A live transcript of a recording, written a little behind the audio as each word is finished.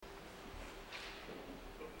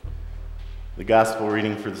The gospel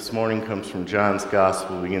reading for this morning comes from John's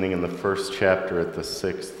gospel, beginning in the first chapter at the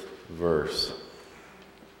 6th verse.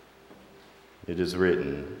 It is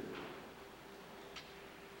written,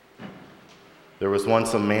 "There was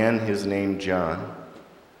once a man, his name John,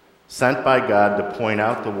 sent by God to point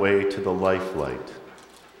out the way to the life light.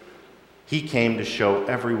 He came to show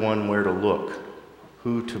everyone where to look,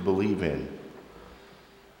 who to believe in.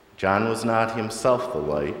 John was not himself the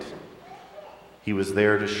light. He was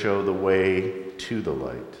there to show the way to the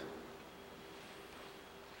light.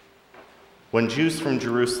 When Jews from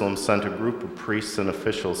Jerusalem sent a group of priests and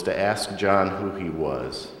officials to ask John who he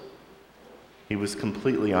was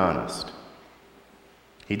completely honest.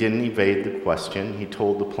 He didn't evade the question. He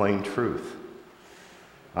told the plain truth.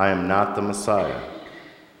 I am not the Messiah.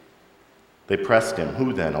 They pressed him.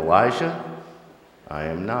 Who then? Elijah? I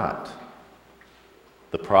am not.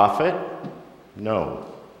 The prophet? No.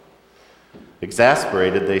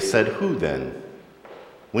 Exasperated, they said, Who then?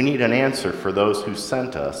 We need an answer for those who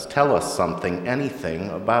sent us. Tell us something,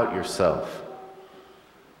 anything about yourself.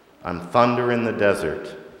 I'm thunder in the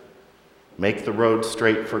desert. Make the road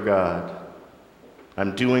straight for God.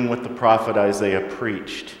 I'm doing what the prophet Isaiah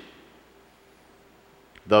preached.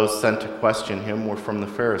 Those sent to question him were from the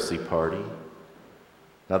Pharisee party.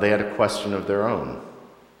 Now they had a question of their own.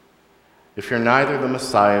 If you're neither the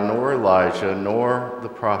Messiah, nor Elijah, nor the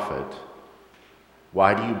prophet,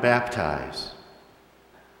 why do you baptize?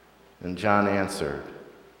 And John answered,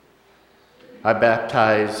 I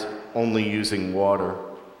baptize only using water.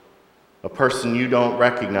 A person you don't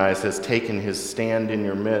recognize has taken his stand in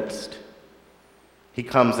your midst. He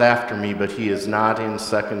comes after me, but he is not in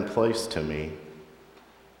second place to me.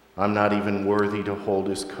 I'm not even worthy to hold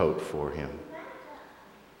his coat for him.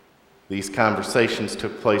 These conversations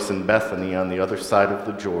took place in Bethany on the other side of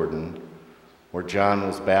the Jordan, where John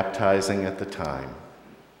was baptizing at the time.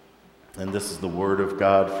 And this is the word of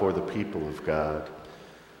God for the people of God.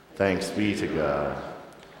 Thanks be to God.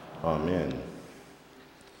 Amen.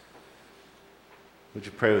 Would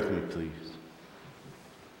you pray with me, please?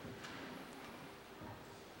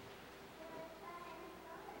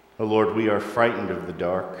 Oh Lord, we are frightened of the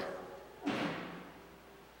dark.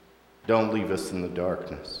 Don't leave us in the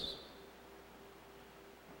darkness.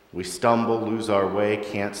 We stumble, lose our way,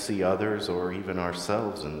 can't see others or even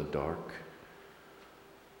ourselves in the dark.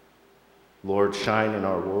 Lord, shine in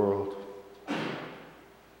our world.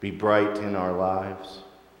 Be bright in our lives.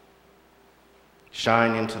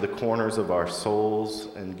 Shine into the corners of our souls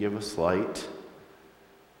and give us light.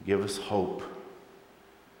 Give us hope.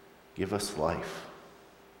 Give us life.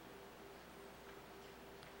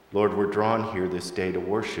 Lord, we're drawn here this day to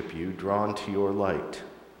worship you, drawn to your light.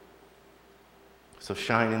 So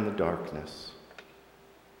shine in the darkness.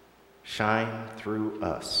 Shine through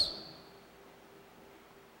us.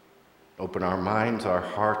 Open our minds, our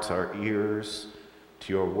hearts, our ears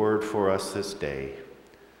to your word for us this day.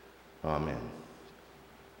 Amen.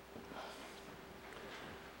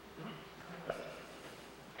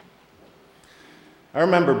 I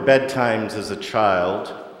remember bedtimes as a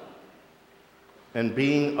child and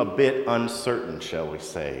being a bit uncertain, shall we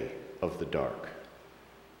say, of the dark.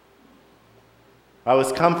 I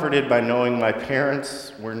was comforted by knowing my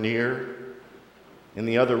parents were near in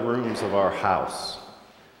the other rooms of our house.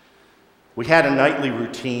 We had a nightly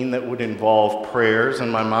routine that would involve prayers and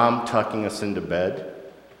my mom tucking us into bed.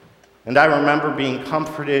 And I remember being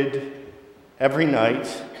comforted every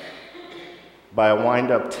night by a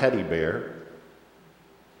wind-up teddy bear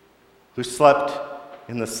who slept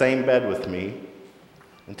in the same bed with me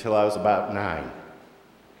until I was about 9.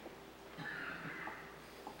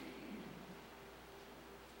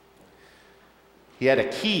 He had a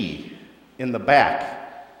key in the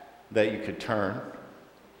back that you could turn,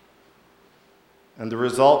 and the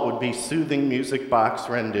result would be soothing music box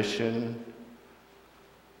rendition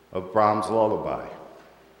of Brahms' Lullaby.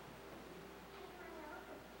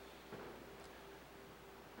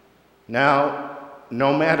 Now,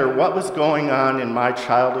 no matter what was going on in my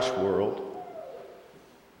childish world,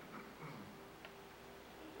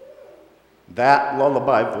 that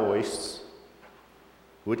lullaby voice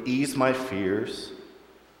would ease my fears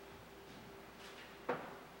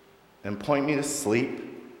and point me to sleep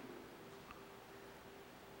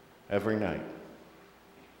every night.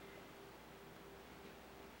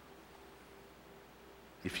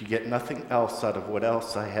 If you get nothing else out of what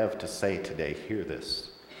else I have to say today, hear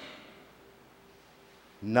this.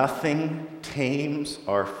 Nothing tames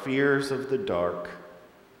our fears of the dark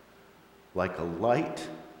like a light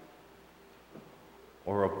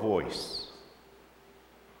or a voice.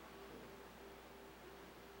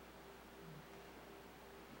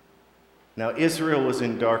 Now, Israel was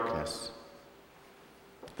in darkness.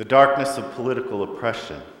 the darkness of political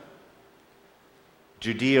oppression.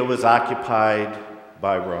 Judea was occupied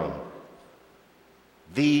by Rome.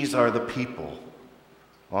 These are the people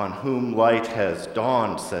on whom light has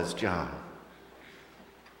dawned, says John.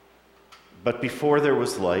 But before there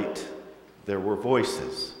was light, there were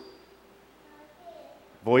voices.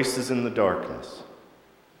 Voices in the darkness.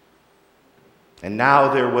 And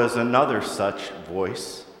now there was another such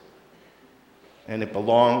voice, and it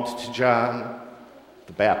belonged to John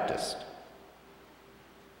the Baptist.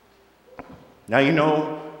 Now you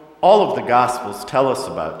know, all of the Gospels tell us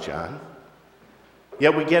about John,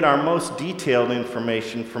 yet we get our most detailed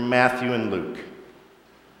information from Matthew and Luke.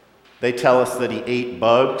 They tell us that he ate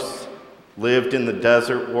bugs, lived in the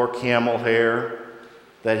desert, wore camel hair,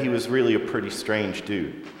 that he was really a pretty strange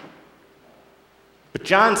dude. But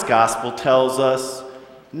John's Gospel tells us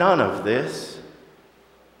none of this.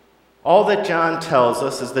 All that John tells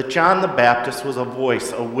us is that John the Baptist was a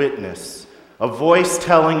voice, a witness, a voice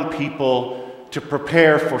telling people to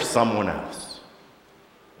prepare for someone else.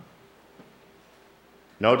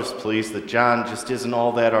 Notice, please, that John just isn't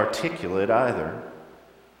all that articulate either.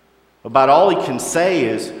 About all he can say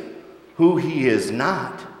is who he is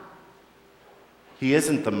not. He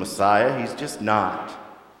isn't the Messiah, he's just not.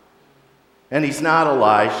 And he's not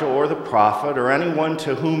Elijah or the prophet or anyone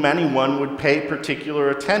to whom anyone would pay particular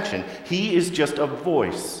attention. He is just a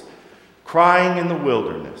voice crying in the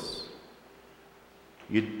wilderness.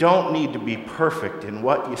 You don't need to be perfect in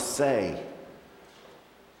what you say.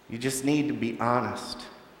 You just need to be honest.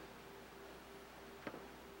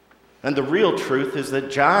 And the real truth is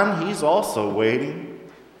that John, he's also waiting.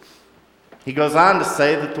 He goes on to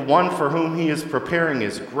say that the one for whom he is preparing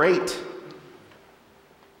is great.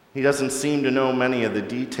 He doesn't seem to know many of the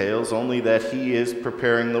details, only that he is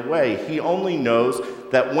preparing the way. He only knows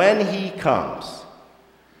that when he comes,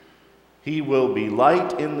 he will be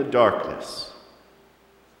light in the darkness.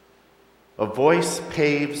 A voice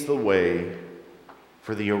paves the way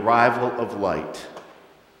for the arrival of light.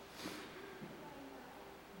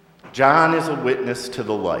 John is a witness to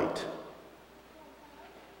the light.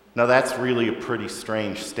 Now that's really a pretty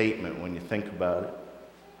strange statement when you think about it.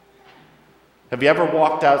 Have you ever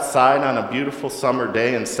walked outside on a beautiful summer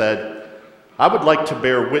day and said, "I would like to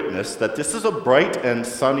bear witness that this is a bright and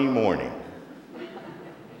sunny morning"?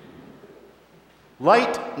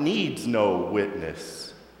 Light needs no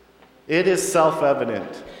witness. It is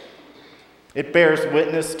self-evident. It bears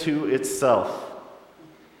witness to itself.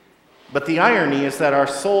 But the irony is that our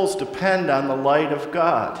souls depend on the light of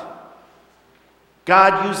God.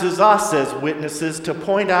 God uses us as witnesses to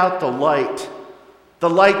point out the light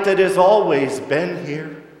that has always been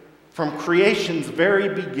here, from creation's very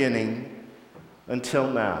beginning until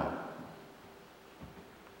now.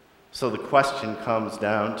 So the question comes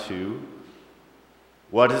down to,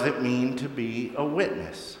 what does it mean to be a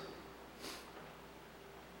witness?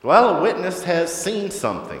 Well, a witness has seen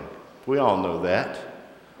something. We all know that.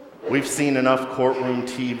 We've seen enough courtroom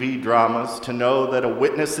TV dramas to know that a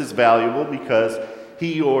witness is valuable because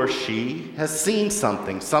he or she has seen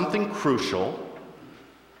something crucial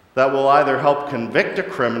that will either help convict a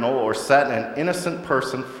criminal or set an innocent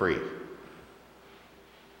person free.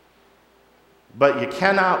 But you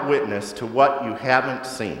cannot witness to what you haven't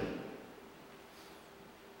seen.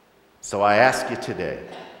 So I ask you today,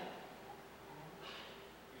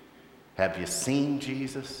 have you seen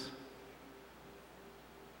Jesus,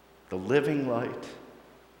 the living light?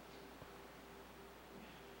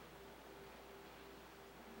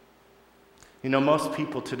 You know, most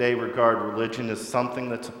people today regard religion as something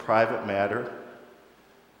that's a private matter,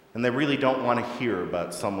 and they really don't want to hear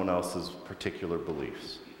about someone else's particular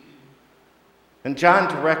beliefs. And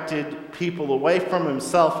John directed people away from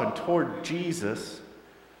himself and toward Jesus,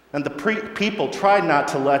 and the people tried not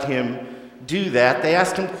to let him do that. They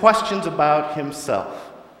asked him questions about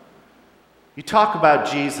himself. You talk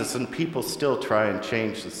about Jesus, and people still try and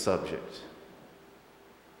change the subject.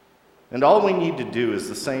 And all we need to do is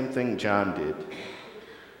the same thing John did.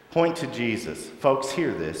 Point to Jesus. Folks,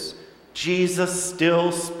 hear this. Jesus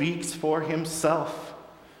still speaks for himself.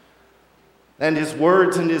 And his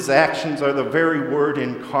words and his actions are the very word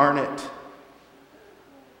incarnate.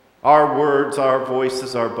 Our words, our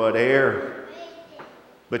voices are but air.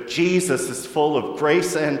 But Jesus is full of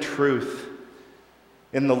grace and truth.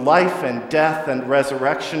 In the life and death and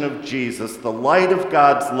resurrection of Jesus, the light of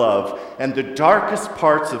God's love and the darkest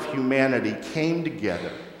parts of humanity came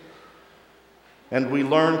together. And we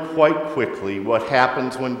learn quite quickly what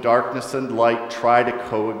happens when darkness and light try to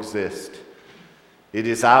coexist. It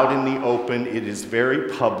is out in the open, it is very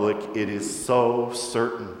public, it is so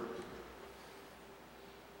certain.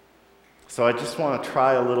 So I just want to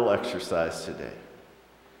try a little exercise today.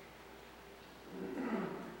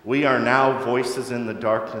 We are now voices in the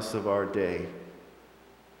darkness of our day,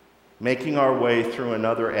 making our way through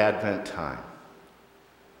another Advent time.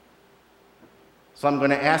 So I'm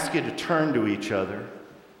going to ask you to turn to each other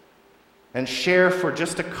and share for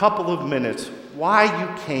just a couple of minutes why you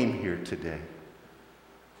came here today.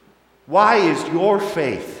 Why is your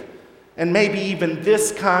faith, and maybe even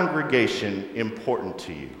this congregation, important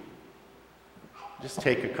to you? Just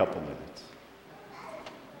take a couple minutes.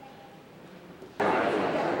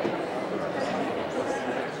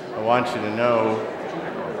 I want you to know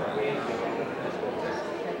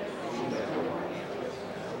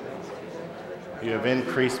you have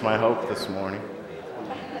increased my hope this morning.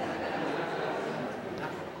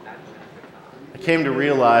 I came to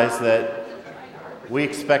realize that we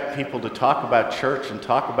expect people to talk about church and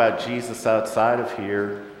talk about Jesus outside of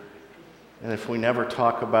here, and if we never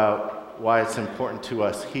talk about why it's important to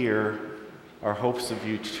us here, our hopes of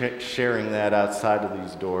you sharing that outside of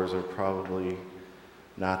these doors are probably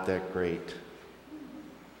not that great.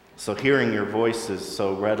 So hearing your voices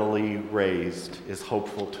so readily raised is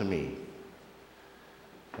hopeful to me.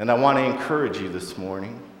 And I want to encourage you this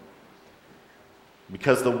morning,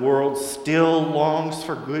 because the world still longs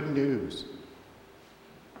for good news.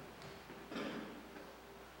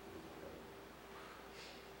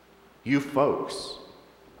 You folks,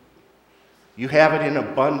 you have it in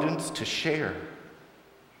abundance to share.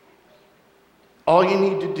 All you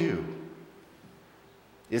need to do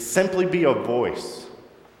is simply be a voice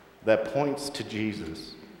that points to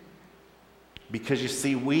Jesus. Because you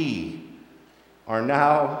see, we are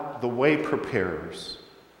now the way preparers.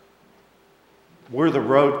 We're the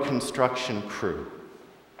road construction crew.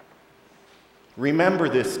 Remember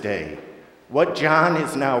this day, what John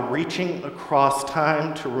is now reaching across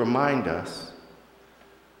time to remind us,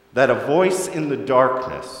 that a voice in the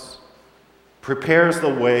darkness prepares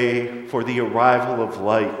the way for the arrival of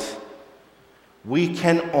light. We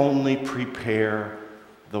can only prepare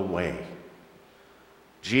the way.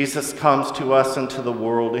 Jesus comes to us into the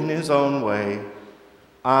world in his own way,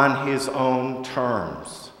 on his own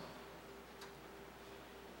terms.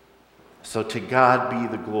 So to God be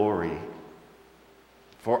the glory,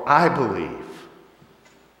 for I believe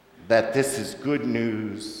that this is good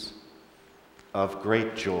news of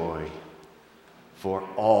great joy for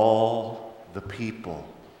all the people.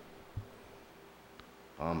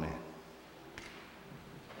 Amen.